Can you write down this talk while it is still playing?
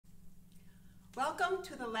Welcome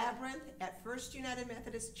to the Labyrinth at First United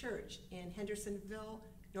Methodist Church in Hendersonville,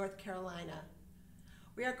 North Carolina.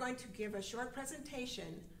 We are going to give a short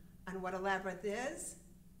presentation on what a labyrinth is,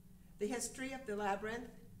 the history of the labyrinth,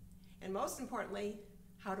 and most importantly,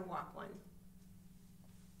 how to walk one.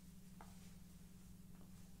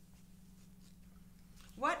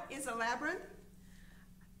 What is a labyrinth?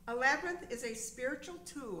 A labyrinth is a spiritual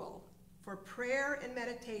tool for prayer and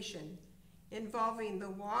meditation involving the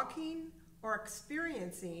walking or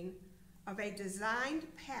experiencing of a designed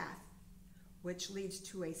path which leads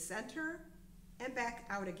to a center and back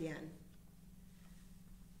out again.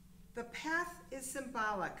 The path is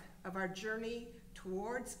symbolic of our journey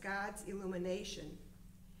towards God's illumination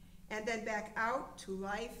and then back out to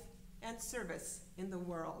life and service in the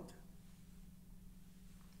world.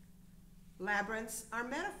 Labyrinths are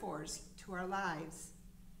metaphors to our lives.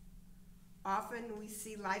 Often we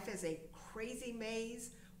see life as a crazy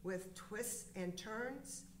maze with twists and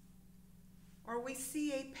turns, or we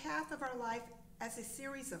see a path of our life as a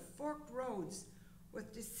series of forked roads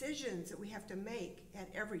with decisions that we have to make at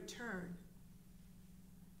every turn.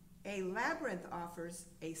 A labyrinth offers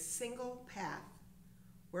a single path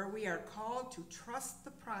where we are called to trust the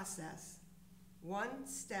process, one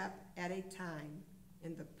step at a time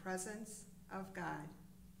in the presence of God.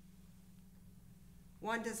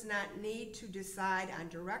 One does not need to decide on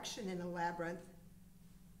direction in a labyrinth,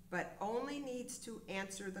 but only needs to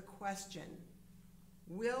answer the question,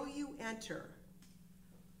 will you enter?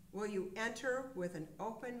 Will you enter with an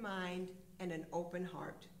open mind and an open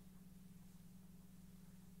heart?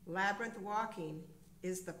 Labyrinth walking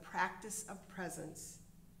is the practice of presence.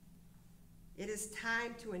 It is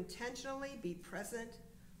time to intentionally be present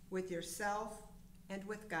with yourself and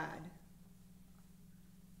with God.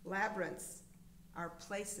 Labyrinths are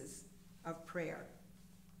places of prayer.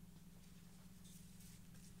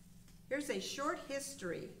 Here's a short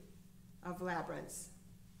history of labyrinths.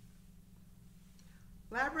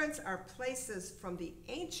 Labyrinths are places from the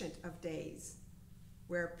ancient of days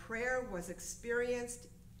where prayer was experienced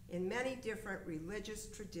in many different religious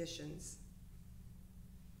traditions.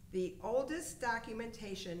 The oldest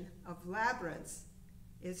documentation of labyrinths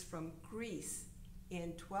is from Greece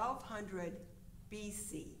in 1200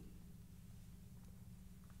 BC.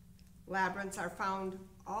 Labyrinths are found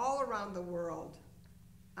all around the world,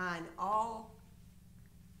 on all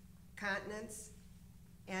continents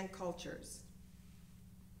and cultures.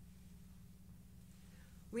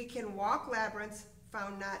 We can walk labyrinths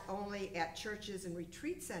found not only at churches and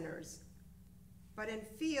retreat centers, but in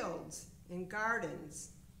fields, in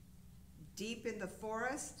gardens, deep in the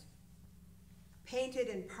forest, painted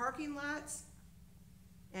in parking lots,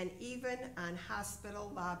 and even on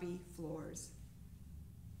hospital lobby floors.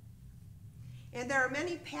 And there are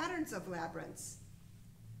many patterns of labyrinths.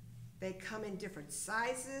 They come in different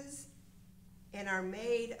sizes and are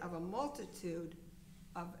made of a multitude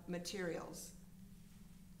of materials: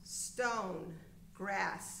 stone,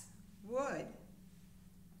 grass, wood,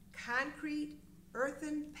 concrete,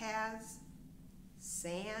 earthen paths,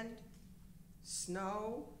 sand,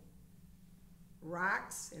 snow,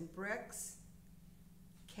 rocks and bricks,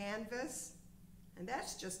 canvas, and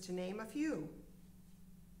that's just to name a few.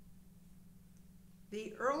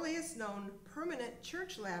 The earliest known permanent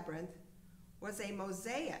church labyrinth was a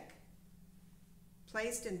mosaic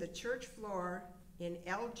placed in the church floor in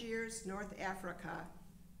Algiers, North Africa,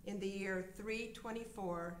 in the year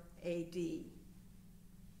 324 AD.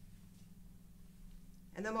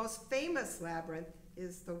 And the most famous labyrinth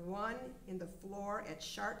is the one in the floor at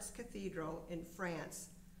Chartres Cathedral in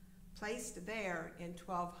France, placed there in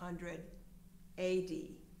 1200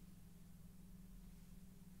 AD.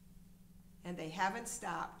 And they haven't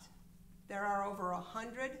stopped. There are over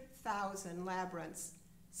 100,000 labyrinths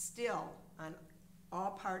still on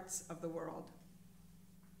all parts of the world.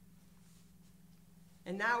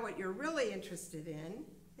 And now what you're really interested in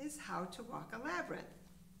is how to walk a labyrinth.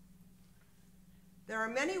 There are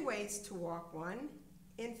many ways to walk one.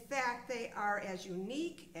 In fact, they are as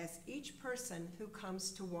unique as each person who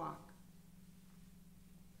comes to walk.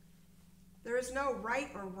 There is no right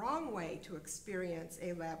or wrong way to experience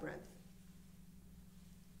a labyrinth.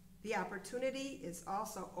 The opportunity is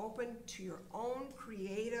also open to your own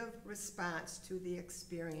creative response to the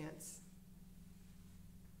experience.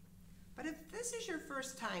 But if this is your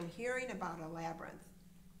first time hearing about a labyrinth,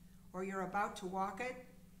 or you're about to walk it,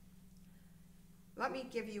 let me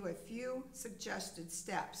give you a few suggested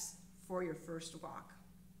steps for your first walk.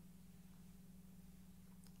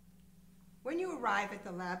 When you arrive at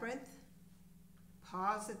the labyrinth,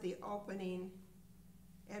 pause at the opening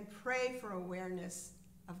and pray for awareness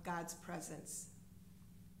of God's presence.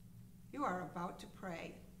 You are about to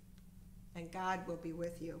pray, and God will be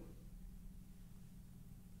with you.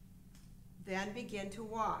 Then begin to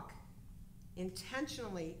walk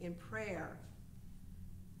intentionally in prayer,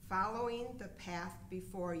 following the path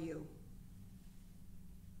before you.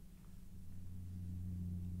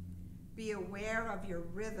 Be aware of your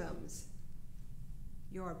rhythms,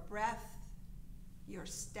 your breath, your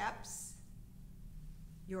steps,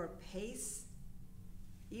 your pace,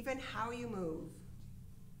 even how you move.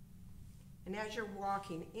 And as you're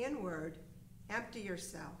walking inward, empty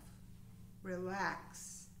yourself,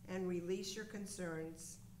 relax, and release your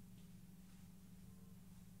concerns.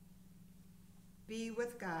 Be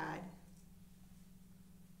with God.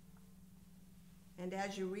 And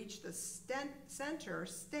as you reach the center,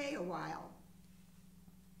 stay a while.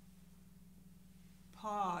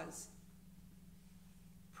 Pause.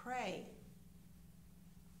 Pray.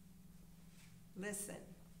 Listen.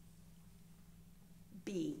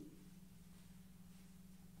 Be.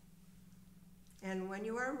 And when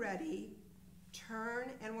you are ready, turn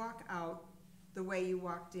and walk out the way you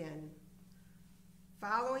walked in,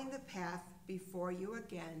 following the path before you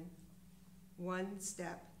again, one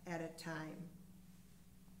step at a time.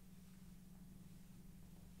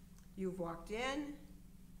 You've walked in,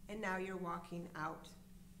 and now you're walking out,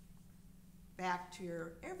 back to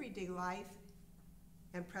your everyday life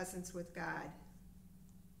and presence with God.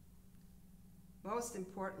 Most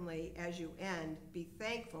importantly, as you end, be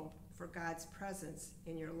thankful for God's presence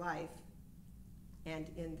in your life and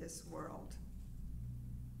in this world.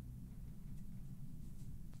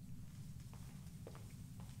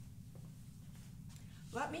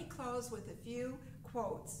 Let me close with a few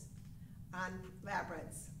quotes on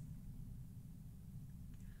Labyrinth.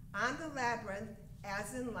 On the labyrinth,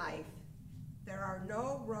 as in life, there are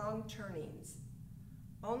no wrong turnings,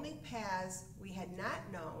 only paths we had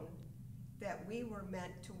not known that we were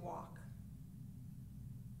meant to walk.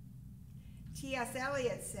 T.S.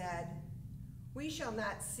 Eliot said, "We shall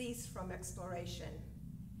not cease from exploration,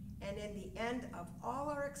 and in the end of all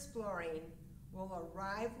our exploring, we'll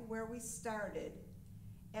arrive where we started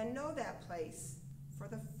and know that place for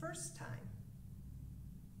the first time."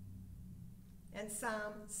 And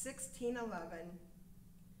Psalm 16:11,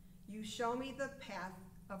 "You show me the path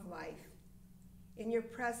of life. In your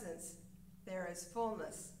presence there is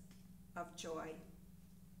fullness of joy."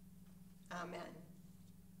 Amen.